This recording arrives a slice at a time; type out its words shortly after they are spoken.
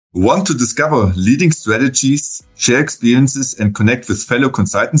Want to discover leading strategies, share experiences, and connect with fellow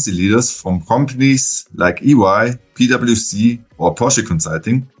consultancy leaders from companies like EY, PwC, or Porsche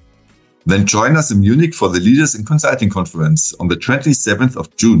Consulting? Then join us in Munich for the Leaders in Consulting Conference on the 27th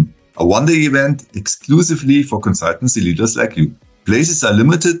of June, a one-day event exclusively for consultancy leaders like you. Places are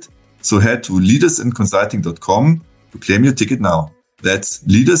limited, so head to leadersinconsulting.com to claim your ticket now. That's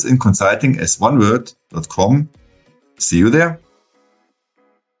leadersinconsulting.com. See you there.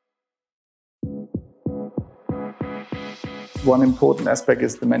 One important aspect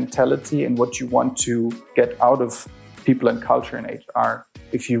is the mentality and what you want to get out of people and culture in HR.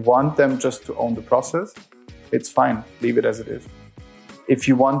 If you want them just to own the process, it's fine, leave it as it is. If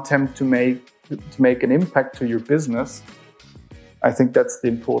you want them to make an impact to your business, I think that's the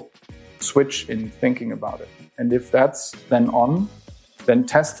important switch in thinking about it. And if that's then on, then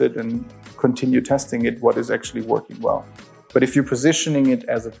test it and continue testing it, what is actually working well. But if you're positioning it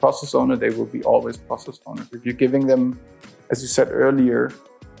as a process owner, they will be always process owners. If you're giving them, as you said earlier,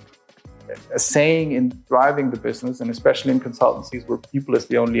 a saying in driving the business, and especially in consultancies where people is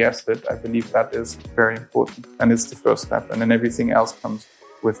the only asset, I believe that is very important. And it's the first step. And then everything else comes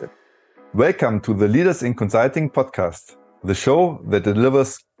with it. Welcome to the Leaders in Consulting podcast, the show that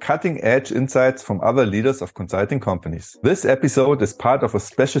delivers cutting-edge insights from other leaders of consulting companies. This episode is part of a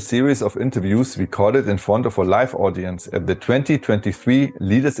special series of interviews recorded in front of a live audience at the 2023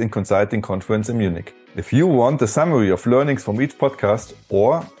 Leaders in Consulting Conference in Munich. If you want a summary of learnings from each podcast,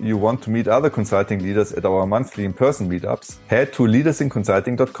 or you want to meet other consulting leaders at our monthly in-person meetups, head to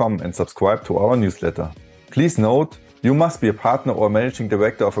leadersinconsulting.com and subscribe to our newsletter. Please note, you must be a partner or managing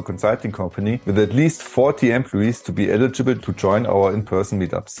director of a consulting company with at least 40 employees to be eligible to join our in-person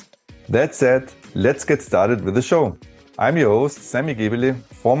meetups. That said, let's get started with the show. I'm your host, Sammy Gebele,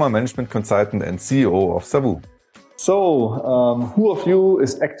 former management consultant and CEO of Savu. So, who of you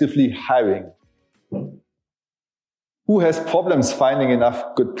is actively hiring? Who has problems finding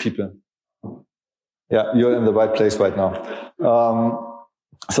enough good people? Yeah, you're in the right place right now.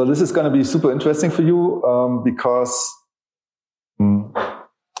 So this is going to be super interesting for you because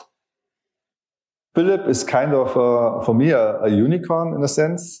Philipp is kind of, for me, a unicorn in a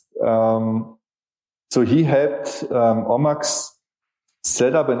sense. So he helped OMMAX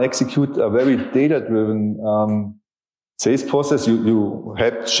set up and execute a very data-driven sales process. You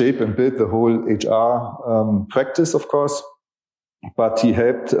helped shape and build the whole HR practice, of course, but he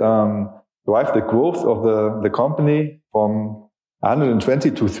helped drive the growth of the company from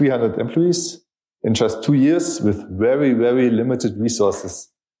 120 to 300 employees in just 2 years with very, very limited resources.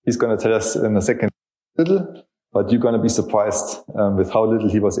 He's going to tell us in a second little, but you're going to be surprised with how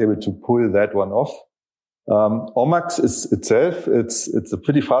little he was able to pull that one off. OMMAX is itself, it's a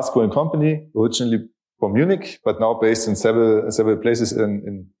pretty fast growing company, originally from Munich, but now based in several places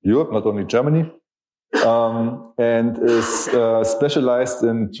in Europe, not only Germany. And is specialized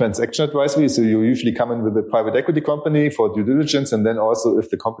in transaction advisory. So you usually come in with a private equity company for due diligence, and then also, if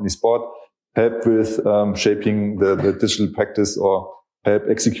the company's bought, help with shaping the digital practice or help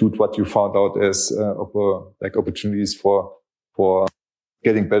execute what you found out as opportunities for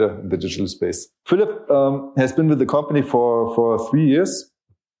getting better in the digital space. Philipp has been with the company for 3 years,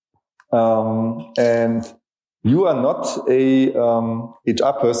 and you are not a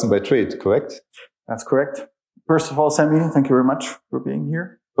HR person by trade, correct? That's correct. First of all, Sammy, thank you very much for being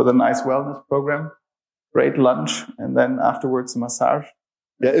here, for the nice wellness program, great lunch, and then afterwards a massage.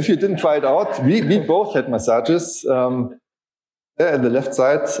 Yeah, if you didn't try it out, we both had massages. At the left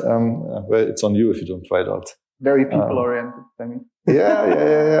side, well, it's on you if you don't try it out. Very people-oriented, Sammy.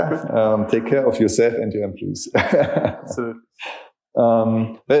 Yeah. Take care of yourself and your employees. Absolutely.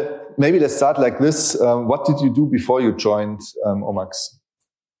 Well, maybe let's start like this. What did you do before you joined OMMAX?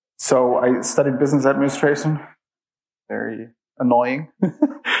 So I studied business administration, very annoying.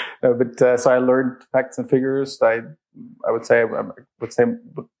 So I learned facts and figures. I would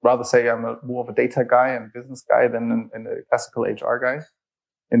rather say I'm more of a data guy and business guy than a classical HR guy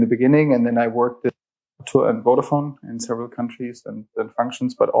in the beginning. And then I worked at Vodafone in several countries and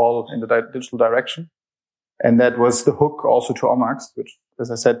functions, but all in the digital direction. And that was the hook also to OMMAX, which, as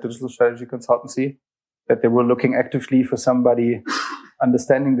I said, digital strategy consultancy, that they were looking actively for somebody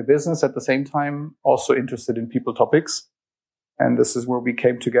understanding the business at the same time, also interested in people topics. And this is where we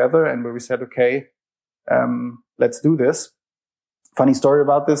came together and where we said, okay, let's do this. Funny story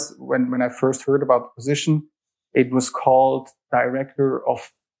about this. When I first heard about the position, it was called Director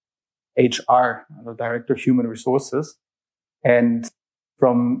of HR, Director of Human Resources. And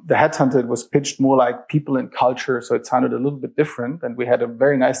from the headhunter, it was pitched more like people and culture. So it sounded a little bit different. And we had a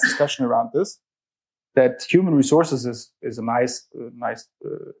very nice discussion around this. That human resources is a nice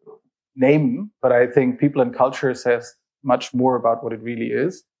name, but I think people and culture says much more about what it really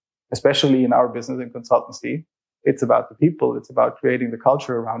is, especially in our business and consultancy. It's about the people. It's about creating the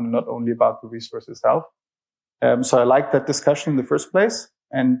culture around, and not only about the resource itself. So I like that discussion in the first place.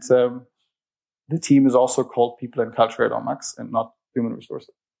 And the team is also called People and Culture at OMMAX and not Human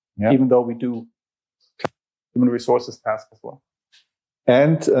Resources, even though we do human resources task as well.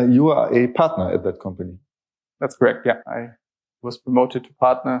 And you are a partner at that company. That's correct. Yeah, I was promoted to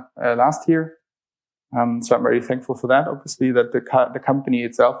partner last year. So I'm very thankful for that. Obviously, that the company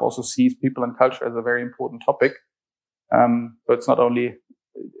itself also sees people and culture as a very important topic. But it's not only,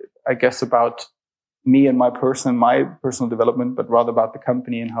 I guess, about me and my personal development, but rather about the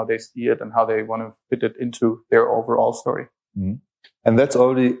company and how they see it and how they want to fit it into their overall story. Mm-hmm. And that's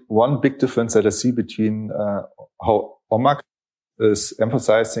already one big difference that I see between how OMMAX is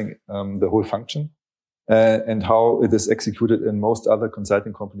emphasizing the whole function and how it is executed in most other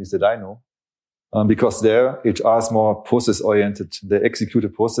consulting companies that I know. Because there, HR is more process-oriented. They execute a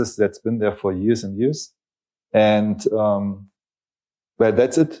process that's been there for years and years. And well,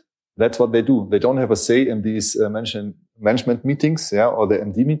 that's it. That's what they do. They don't have a say in these management meetings, or the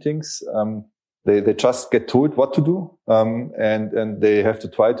MD meetings. They just get told what to do, and they have to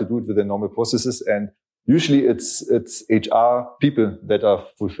try to do it with their normal processes. And usually it's HR people that are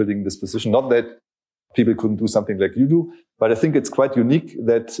fulfilling this position. Not that people couldn't do something like you do, but I think it's quite unique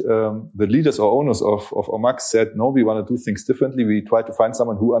that the leaders or owners of OMMAX said, no, we want to do things differently. We try to find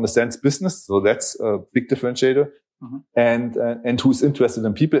someone who understands business. So that's a big differentiator. Mm-hmm. And who's interested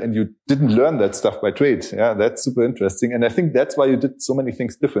in people. And you didn't learn that stuff by trade. Yeah, that's super interesting. And I think that's why you did so many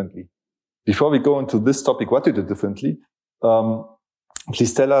things differently. Before we go into this topic, what you did differently,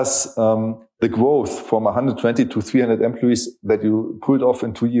 please tell us the growth from 120 to 300 employees that you pulled off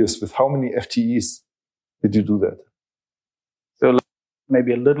in 2 years. With how many FTEs did you do that? So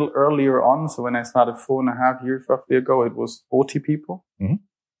maybe a little earlier on. So when I started 4.5 years roughly ago, it was 40 people. Mm-hmm.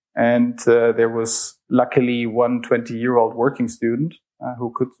 And there was luckily one 20-year-old working student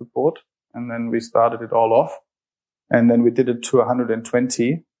who could support. And then we started it all off. And then we did it to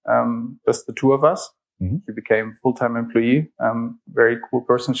 120, just the two of us. Mm-hmm. She became full-time employee, very cool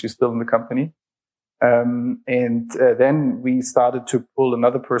person. She's still in the company. And then we started to pull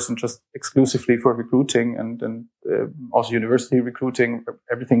another person just exclusively for recruiting and also university recruiting,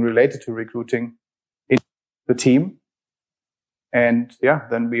 everything related to recruiting in the team. And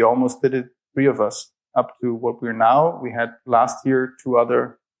then we almost did it, 3 of us, up to what we're now. We had last year 2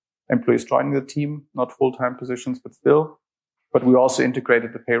 other employees joining the team, not full-time positions, but still. But we also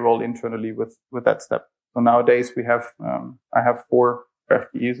integrated the payroll internally with that step. So nowadays we have, I have 4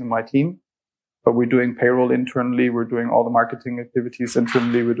 FTEs in my team, but we're doing payroll internally. We're doing all the marketing activities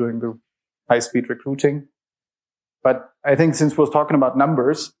internally. We're doing the high-speed recruiting. But I think since we're talking about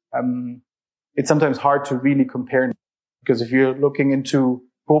numbers, it's sometimes hard to really compare. Because if you're looking into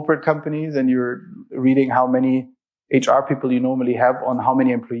corporate companies and you're reading how many HR people you normally have on how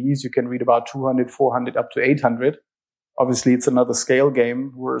many employees, you can read about 200, 400, up to 800. Obviously, it's another scale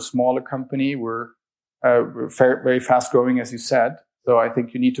game. We're a smaller company. We're very fast growing, as you said. So I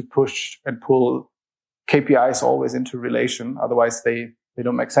think you need to push and pull KPIs always into relation. Otherwise, they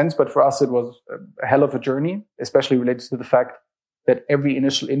don't make sense. But for us, it was a hell of a journey, especially related to the fact that every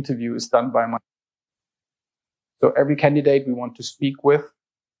initial interview is done by my. So every candidate we want to speak with,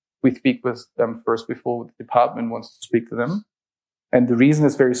 we speak with them first before the department wants to speak to them. And the reason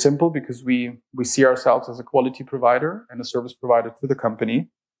is very simple, because we see ourselves as a quality provider and a service provider to the company.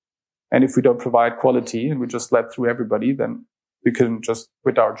 And if we don't provide quality and we just let through everybody, then we can just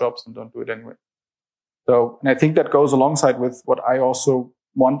quit our jobs and don't do it anyway. So, and I think that goes alongside with what I also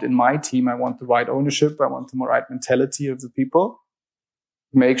want in my team. I want the right ownership. I want the right mentality of the people.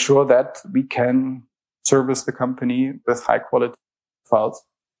 Make sure that we can service the company with high quality files,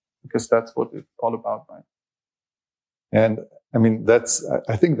 because that's what it's all about, right? And I mean,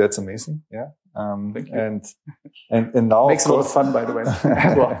 I think that's amazing. Yeah. Thank you. And now makes a lot of fun, by the way,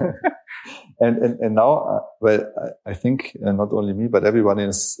 as well. and now, I think not only me, but everyone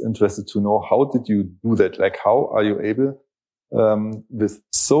is interested to know, how did you do that? Like, how are you able, with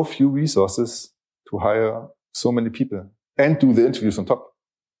so few resources, to hire so many people and do the interviews on top?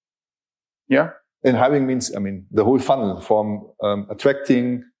 Yeah. And hiring means, I mean, the whole funnel from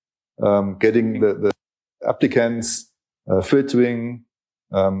attracting, getting the applicants, filtering,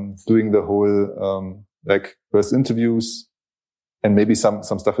 doing the whole like first interviews, and maybe some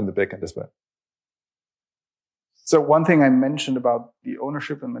stuff in the back end as well. So one thing I mentioned about the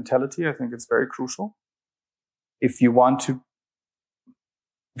ownership and mentality, I think it's very crucial. If you want to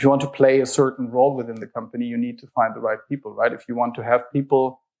play a certain role within the company, you need to find the right people, right? If you want to have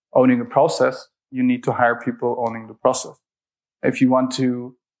people owning a process, you need to hire people owning the process. If you want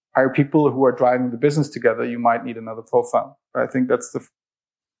to hire people who are driving the business together, you might need another profile. I think that's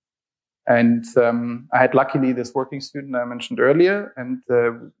and I had luckily this working student I mentioned earlier, and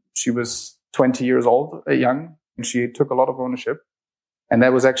she was 20 years old, young, and she took a lot of ownership. And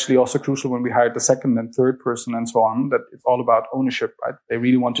that was actually also crucial when we hired the second and third person and so on, that it's all about ownership, right? They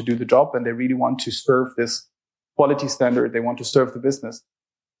really want to do the job and they really want to serve this quality standard. They want to serve the business.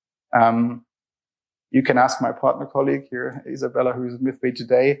 You can ask my partner colleague here, Isabella, who is with me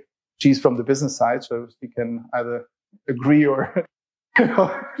today. She's from the business side, so she can either agree or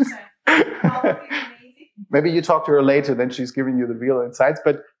maybe you talk to her later, then she's giving you the real insights.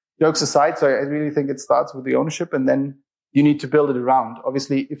 But jokes aside, so I really think it starts with the ownership, and then you need to build it around.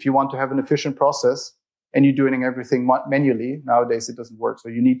 Obviously, if you want to have an efficient process and you're doing everything manually, nowadays it doesn't work. So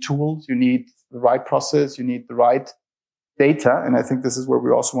you need tools, you need the right process, you need the right data. And I think this is where we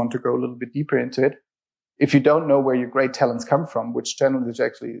also want to go a little bit deeper into it. If you don't know where your great talents come from, which channels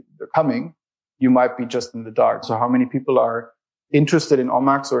actually they're coming, you might be just in the dark. So how many people are interested in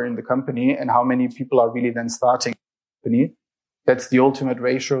OMMAX or in the company, and how many people are really then starting the company? That's the ultimate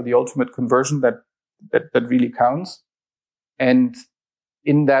ratio, the ultimate conversion that really counts. And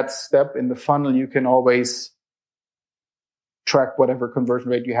in that step in the funnel, you can always track whatever conversion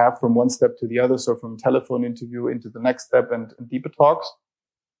rate you have from one step to the other. So from telephone interview into the next step and deeper talks.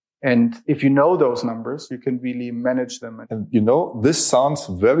 And if you know those numbers, you can really manage them. And this sounds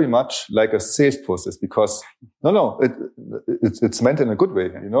very much like a sales process, because it's meant in a good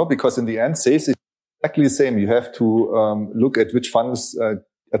way, because in the end, sales is exactly the same. You have to look at which funnels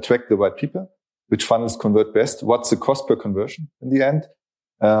attract the right people, which funnels convert best, what's the cost per conversion in the end.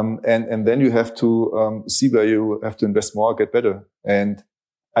 And then you have to see where you have to invest more, get better. And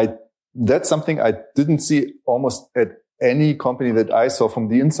that's something I didn't see almost at any company that I saw from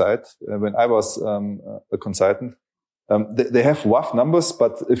the inside when I was a consultant. They have rough numbers,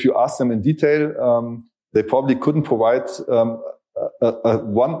 but if you ask them in detail, they probably couldn't provide a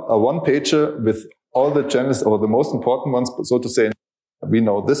one-pager with all the channels or the most important ones, so to say. We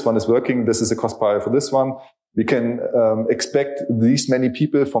know this one is working. This is a cost buyer for this one. We can expect these many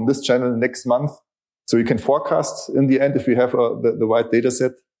people from this channel next month. So you can forecast in the end if you have the right data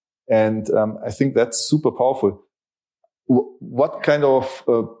set. And I think that's super powerful. What kind of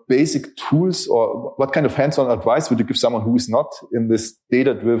basic tools or what kind of hands-on advice would you give someone who is not in this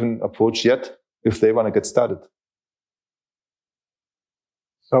data-driven approach yet if they want to get started?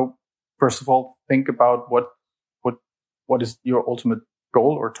 So first of all, think about what is your ultimate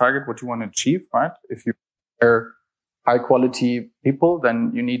goal or target, what you want to achieve, right? If you hire high quality people,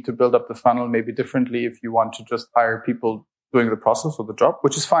 then you need to build up the funnel maybe differently if you want to just hire people doing the process or the job,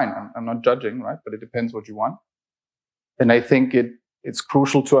 which is fine. I'm not judging, right? But it depends what you want. And I think it's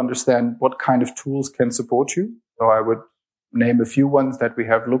crucial to understand what kind of tools can support you. So I would name a few ones that we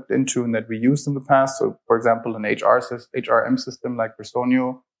have looked into and that we used in the past. So for example, an HRM system like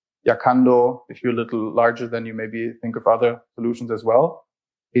Personio, Yakando, if you're a little larger, then you maybe think of other solutions as well,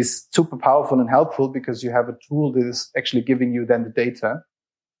 is super powerful and helpful because you have a tool that is actually giving you then the data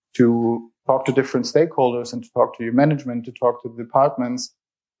to talk to different stakeholders and to talk to your management, to talk to the departments.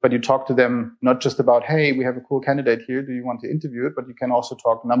 But you talk to them not just about, hey, we have a cool candidate here. Do you want to interview it? But you can also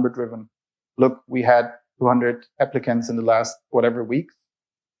talk number driven. Look, we had 200 applicants in the last whatever weeks,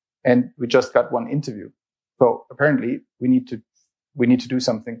 and we just got one interview. So apparently we need to do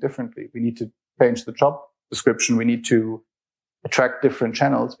something differently. We need to change the job description. We need to attract different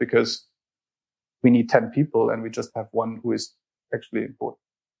channels because we need 10 people and we just have one who is actually important.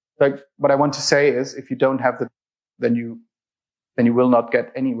 Like what I want to say is if you don't have then you will not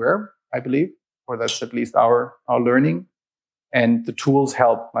get anywhere, I believe, or that's at least our learning. And the tools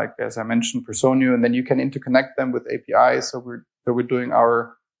help, like as I mentioned, Personio, and then you can interconnect them with APIs. So we're doing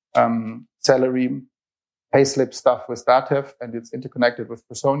our salary payslip stuff with Datev, and it's interconnected with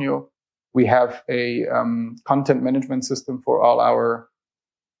Personio. We have a content management system for all our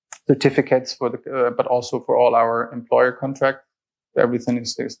certificates but also for all our employer contracts. Everything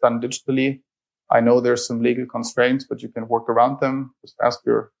is done digitally. I know there's some legal constraints, but you can work around them. Just ask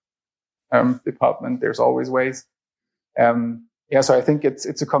your department. There's always ways. So I think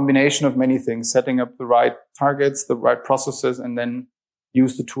it's a combination of many things, setting up the right targets, the right processes, and then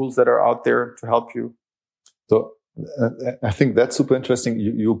use the tools that are out there to help you. So I think that's super interesting.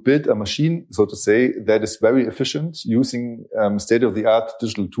 You build a machine, so to say, that is very efficient using state-of-the-art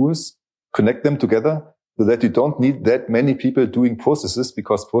digital tools, connect them together so that you don't need that many people doing processes,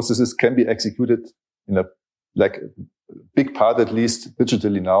 because processes can be executed in a big part, at least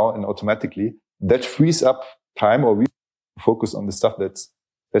digitally now and automatically. That frees up time or focus on the stuff that's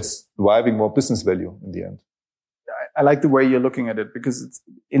that's driving more business value in the end. I like the way you're looking at it, because it's,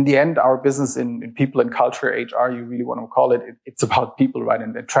 in the end, our business in people and culture, HR, you really want to call it, it's about people, right?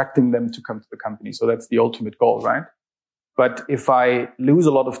 And attracting them to come to the company. So that's the ultimate goal, right? But if I lose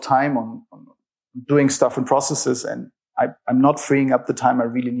a lot of time on doing stuff and processes, and I'm not freeing up the time I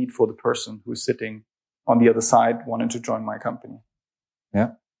really need for the person who's sitting on the other side wanting to join my company.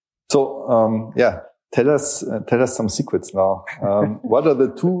 Yeah. So, tell us some secrets now. What are the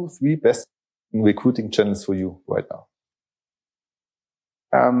 2-3 best recruiting channels for you right now?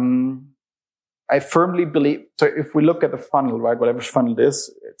 I firmly believe, so if we look at the funnel, right, whatever funnel it is,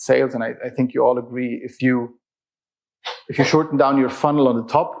 it's sales, and I think you all agree, if you shorten down your funnel on the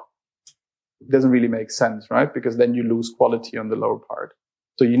top, it doesn't really make sense, right? Because then you lose quality on the lower part.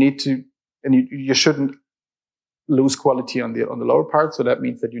 So you need to, and you shouldn't lose quality on the lower part. So that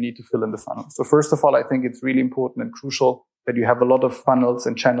means that you need to fill in the funnel. So first of all, I think it's really important and crucial that you have a lot of funnels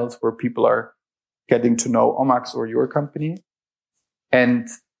and channels where people are getting to know OMMAX or your company. And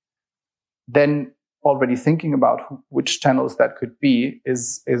then already thinking about which channels that could be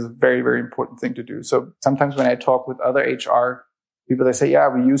is a very, very important thing to do. So sometimes when I talk with other HR people, they say, yeah,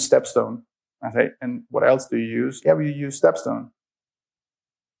 we use Stepstone. I say, and what else do you use? Yeah, we use Stepstone.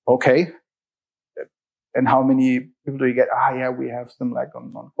 Okay. And how many people do you get? Yeah, we have some like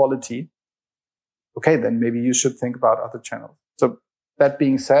on quality. Okay, then maybe you should think about other channels. So that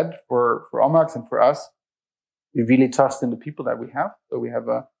being said, for OMMAX and for us, we really trust in the people that we have. So we have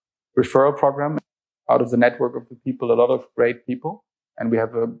a referral program out of the network of the people, a lot of great people. And we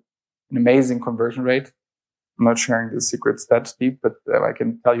have an amazing conversion rate. I'm not sharing the secrets that deep, but I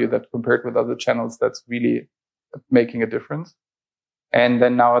can tell you that compared with other channels, that's really making a difference. And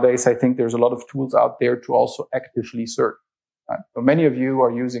then nowadays, I think there's a lot of tools out there to also actively search. Right? So many of you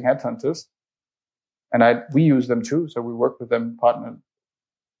are using headhunters, and we use them too. So we work with them, partner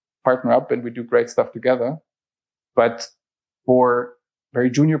up, and we do great stuff together. But for very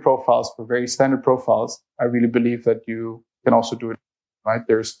junior profiles, for very standard profiles, I really believe that you can also do it. Right?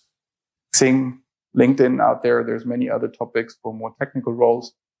 There's Xing, LinkedIn out there. There's many other topics for more technical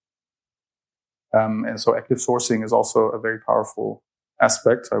roles. And so active sourcing is also a very powerful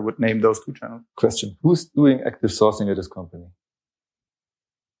aspect. I would name those 2 channels. Question. Who's doing active sourcing at this company?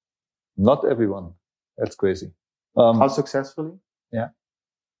 Not everyone. That's crazy. How successfully? Yeah.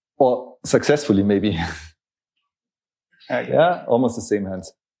 Or successfully, maybe. Yeah, almost the same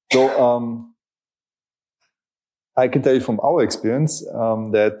hands. So I can tell you from our experience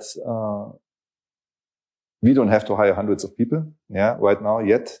that we don't have to hire hundreds of people, right now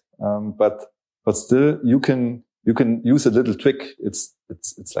yet. But still, you can use a little trick. It's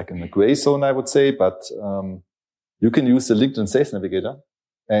like in the gray zone, I would say, but you can use the LinkedIn Sales Navigator,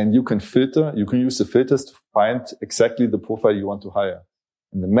 and you can filter. You can use the filters to find exactly the profile you want to hire.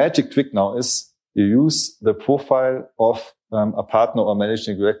 And the magic trick now is you use the profile of a partner or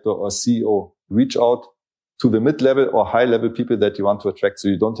managing director or CEO. Reach out to the mid-level or high-level people that you want to attract. So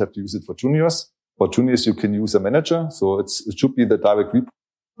you don't have to use it for juniors. For juniors, you can use a manager. So it should be the direct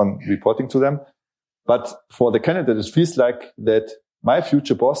reporting to them. But for the candidate, it feels like that my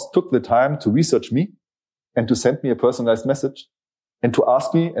future boss took the time to research me and to send me a personalized message and to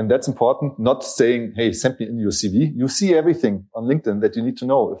ask me, and that's important, not saying, hey, send me in your CV. You see everything on LinkedIn that you need to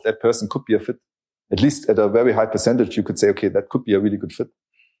know if that person could be a fit. At least at a very high percentage, you could say, okay, that could be a really good fit.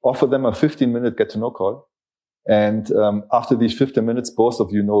 Offer them a 15-minute get-to-know call. And after these 15 minutes, both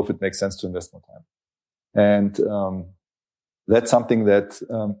of you know if it makes sense to invest more time. And that's something that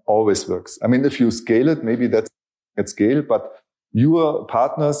always works. I mean, if you scale it, maybe that's at scale, but your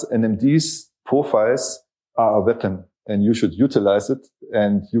partners and MDs profiles are a weapon, and you should utilize it.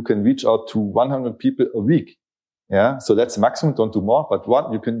 And you can reach out to 100 people a week. Yeah. So that's the maximum. Don't do more, but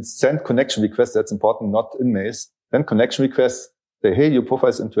you can send connection requests. That's important, not in mails. Then connection requests, say, hey, your profile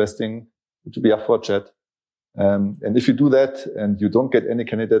is interesting. Would you be up for a chat? And if you do that and you don't get any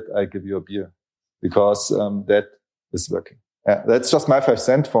candidate, I give you a beer, because that is working. That's just my 5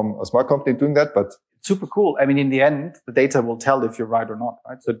 cents from a small company doing that, but super cool. I mean, in the end, the data will tell if you're right or not,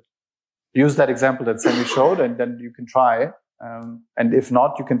 right? So use that example that Sammy showed, and then you can try. And if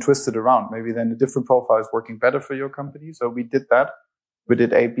not, you can twist it around. Maybe then a different profile is working better for your company. So we did that. We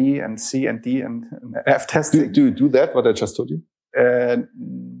did A, B, and C, and D, and F testing. Do you do that, what I just told you?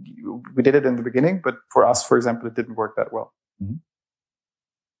 We did it in the beginning, but for us, for example, it didn't work that well. Mm-hmm.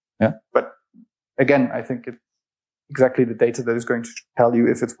 Yeah. But again, I think it's exactly the data that is going to tell you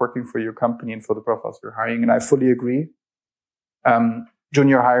if it's working for your company and for the profiles you're hiring. And I fully agree.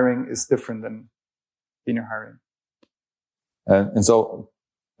 Junior hiring is different than senior hiring. And so,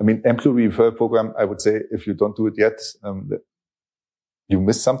 I mean, employee referral program, I would say, if you don't do it yet, you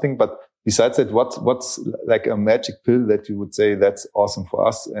missed something. But besides that, what's like a magic pill that you would say that's awesome for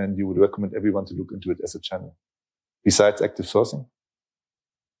us and you would recommend everyone to look into it as a channel besides active sourcing?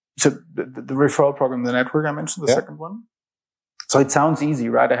 So the referral program, the network I mentioned, the second one. So it sounds easy,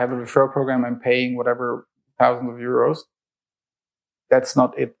 right? I have a referral program. I'm paying whatever thousands of euros. That's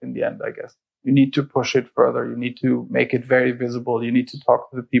not it in the end, I guess. You need to push it further. You need to make it very visible. You need to talk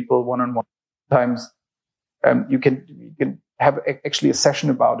to the people one-on-one. Times, you can have actually a session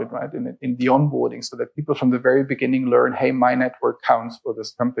about it, right? In the onboarding, so that people from the very beginning learn, hey, my network counts for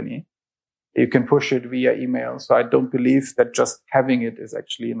this company. You can push it via email. So I don't believe that just having it is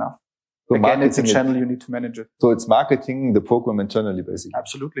actually enough. So again, it's a channel, you need to manage it. So it's marketing the program internally, basically.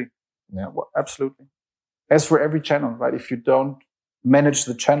 Absolutely. Yeah, well, absolutely. As for every channel, right? If you don't manage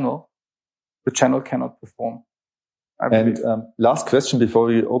the channel cannot perform. And last question before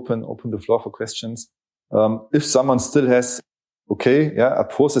we open the floor for questions. If someone still has, a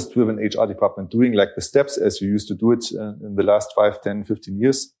process-driven HR department doing like the steps as you used to do it in the last 5, 10, 15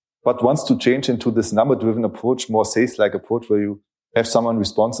 years, but wants to change into this number-driven approach, more sales-like approach where you have someone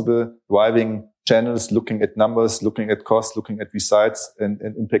responsible, driving channels, looking at numbers, looking at costs, looking at results and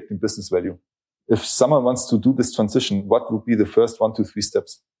impacting business value. If someone wants to do this transition, what would be the first 1 to 3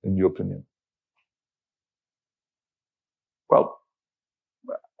 steps in your opinion? Well,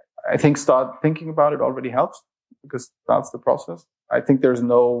 I think start thinking about it already helps because it starts the process. I think there's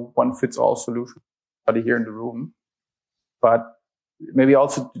no one-fits-all solution for everybody here in the room. But maybe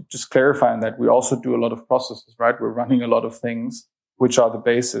also to just clarify that we also do a lot of processes, right? We're running a lot of things which are the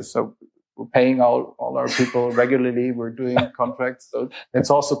basis. So we're paying all our people regularly. We're doing contracts. So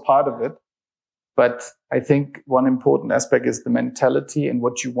it's also part of it. But I think one important aspect is the mentality and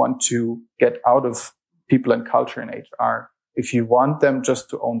what you want to get out of people and culture in HR. If you want them just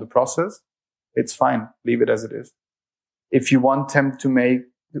to own the process, it's fine. Leave it as it is. If you want them to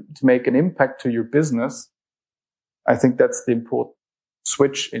make an impact to your business, I think that's the important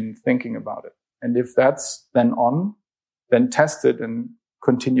switch in thinking about it. And if that's then on, then test it and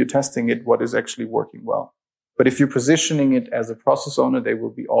continue testing it, what is actually working well. But if you're positioning it as a process owner, they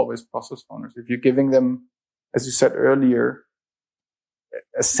will be always process owners. If you're giving them, as you said earlier,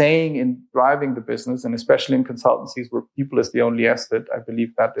 a saying in driving the business, and especially in consultancies where people is the only asset, I believe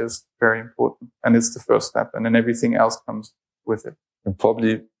that is very important. And it's the first step. And then everything else comes with it. And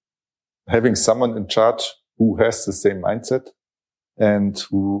probably having someone in charge who has the same mindset and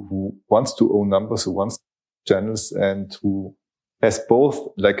who wants to own numbers, who wants channels, and who has both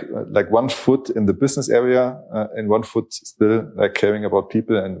like one foot in the business area and one foot still like caring about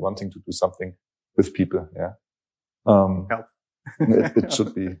people and wanting to do something with people. Yeah. It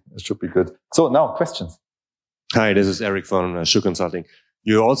should be good. So now questions. Hi, this is Eric from Schuh Consulting.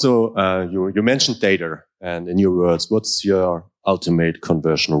 You also, you mentioned data, and in your words, what's your ultimate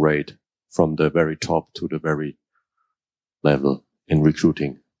conversion rate from the very top to the very level in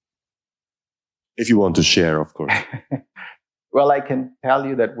recruiting? If you want to share, of course. Well, I can tell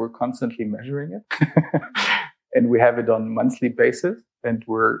you that we're constantly measuring it and we have it on a monthly basis, and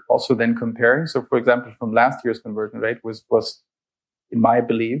we're also then comparing. So for example, from last year's conversion rate was in my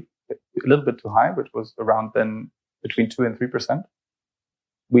belief, a little bit too high, which was around then between 2 and 3%.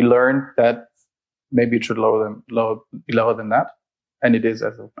 We learned that maybe it should be lower than that. And it is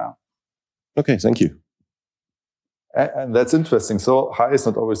as of now. Okay. Thank you. And that's interesting. So high is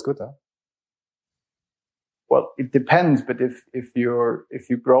not always good, huh? Well, it depends. But if you're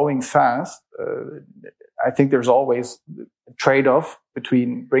growing fast, I think there's always a trade-off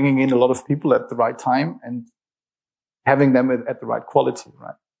between bringing in a lot of people at the right time and having them at the right quality,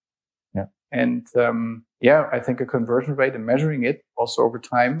 right? Yeah. And I think a conversion rate and measuring it also over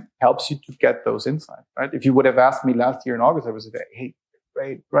time helps you to get those insights, right? If you would have asked me last year in August, I would say, hey,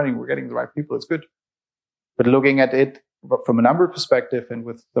 great, running, we're getting the right people, it's good. But looking at it from a number perspective and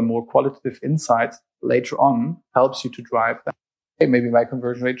with the more qualitative insights later on helps you to drive that. Hey, maybe my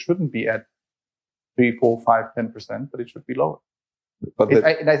conversion rate shouldn't be at 3, 4, 5, 10%, but it should be lower. But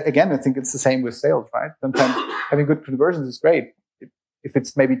I think it's the same with sales, right? Sometimes having good conversions is great. If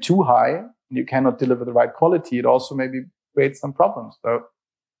it's maybe too high and you cannot deliver the right quality, it also maybe creates some problems. So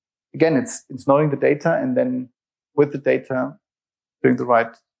again, it's knowing the data and then with the data, doing the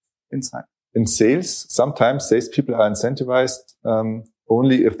right insight. In sales, sometimes salespeople are incentivized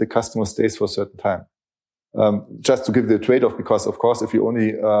only if the customer stays for a certain time. Just to give the trade-off, because of course, if you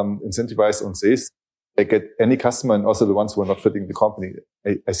only incentivize on sales, they get any customer and also the ones who are not fitting the company.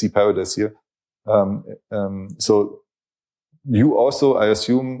 I see paradise here. So you also, I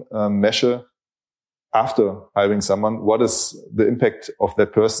assume, measure after hiring someone, what is the impact of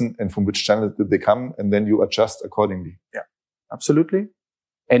that person and from which channel did they come? And then you adjust accordingly. Yeah, absolutely.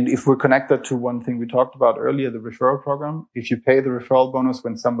 And if we're connected to one thing we talked about earlier, the referral program, if you pay the referral bonus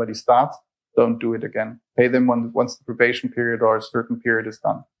when somebody starts, don't do it again. Pay them once the probation period or a certain period is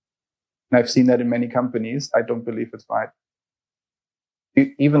done. And I've seen that in many companies. I don't believe it's right.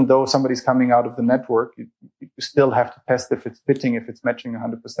 Even though somebody's coming out of the network, you still have to test if it's fitting, if it's matching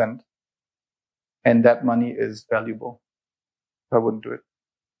 100%. And that money is valuable. I wouldn't do it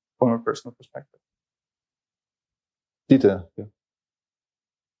from a personal perspective. Dieter. Yeah.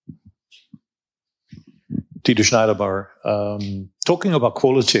 Dieter Schneiderbar, talking about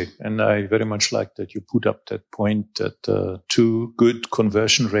quality, and I very much like that you put up that point that too good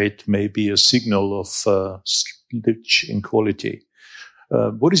conversion rate may be a signal of slippage in quality.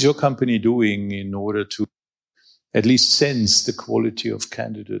 What is your company doing in order to at least sense the quality of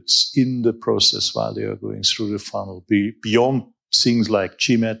candidates in the process while they are going through the funnel, beyond things like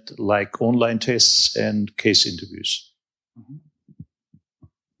GMAT, like online tests and case interviews? Mm-hmm.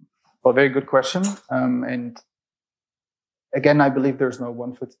 Well, very good question. And again, I believe there's no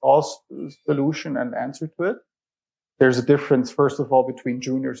one-fits-all solution and answer to it. There's a difference, first of all, between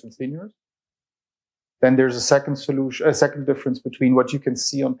juniors and seniors. Then there's a second difference between what you can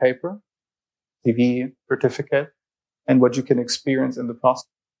see on paper, CV, certificate, and what you can experience in the process.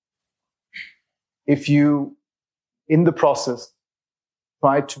 If you, in the process,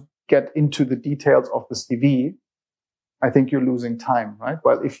 try to get into the details of the CV, I think you're losing time, right?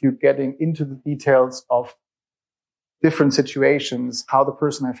 Well, if you're getting into the details of different situations, how the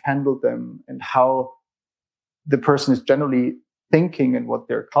person has handled them and how the person is generally thinking and what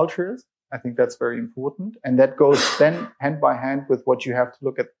their culture is, I think that's very important. And that goes then hand by hand with what you have to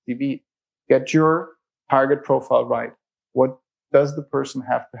look at the CV. Get your target profile right. What does the person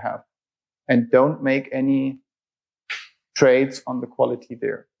have to have? And don't make any trades on the quality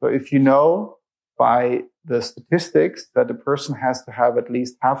there. So if you know by the statistics that a person has to have at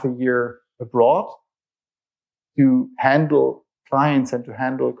least half a year abroad to handle clients and to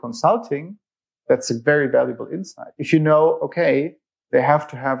handle consulting, that's a very valuable insight. If you know, okay, they have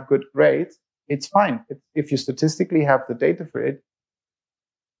to have good grades, it's fine. If you statistically have the data for it,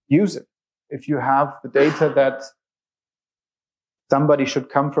 use it. If you have the data that somebody should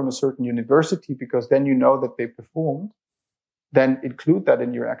come from a certain university because then you know that they performed, then include that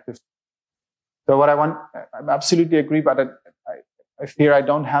in your active. So what I absolutely agree, but I fear I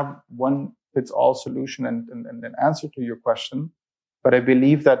don't have one fits all solution and an answer to your question. But I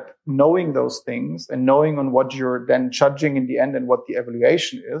believe that knowing those things and knowing on what you're then judging in the end and what the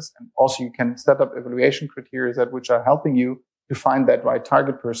evaluation is, and also you can set up evaluation criteria that which are helping you to find that right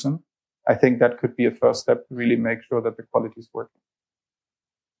target person. I think that could be a first step to really make sure that the quality is working.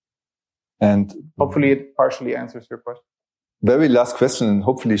 And hopefully it partially answers your question. Very last question, and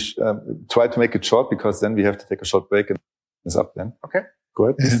hopefully try to make it short because then we have to take a short break and it's up then. Okay. Go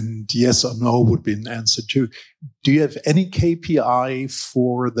ahead. And yes or no would be an answer too. Do you have any KPI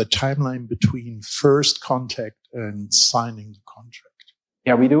for the timeline between first contact and signing the contract?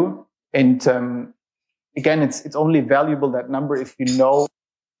 Yeah, we do. And again, it's only valuable, that number, if you know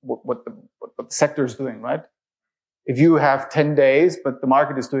what the sector is doing, right? If you have 10 days, but the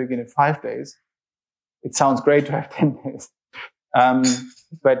market is doing it in 5 days, it sounds great to have 10 days.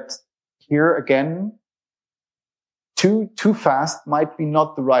 But here again, too fast might be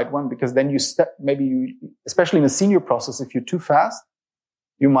not the right one, because then especially in a senior process, if you're too fast,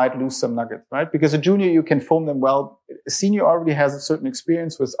 you might lose some nuggets, right? Because a junior, you can form them well. A senior already has a certain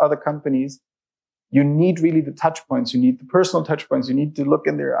experience with other companies. You need really the touch points. You need the personal touch points. You need to look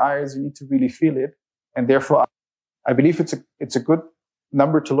in their eyes. You need to really feel it. And therefore, I believe it's a good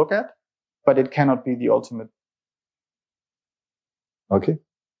number to look at, but it cannot be the ultimate. Okay.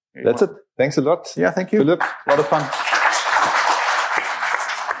 That's it. Thanks a lot. Yeah, thank you. Philipp. A lot of fun.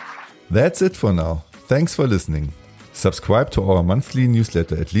 That's it for now. Thanks for listening. Subscribe to our monthly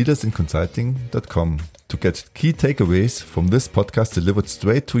newsletter at leadersinconsulting.com to get key takeaways from this podcast delivered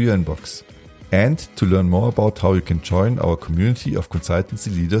straight to your inbox, and to learn more about how you can join our community of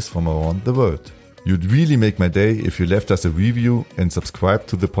consultancy leaders from around the world. You'd really make my day if you left us a review and subscribe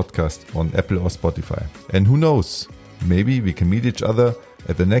to the podcast on Apple or Spotify. And who knows, maybe we can meet each other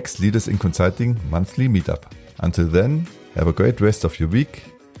at the next Leaders in Consulting monthly meetup. Until then, have a great rest of your week.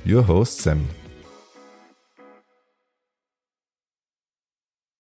 Your host, Sam.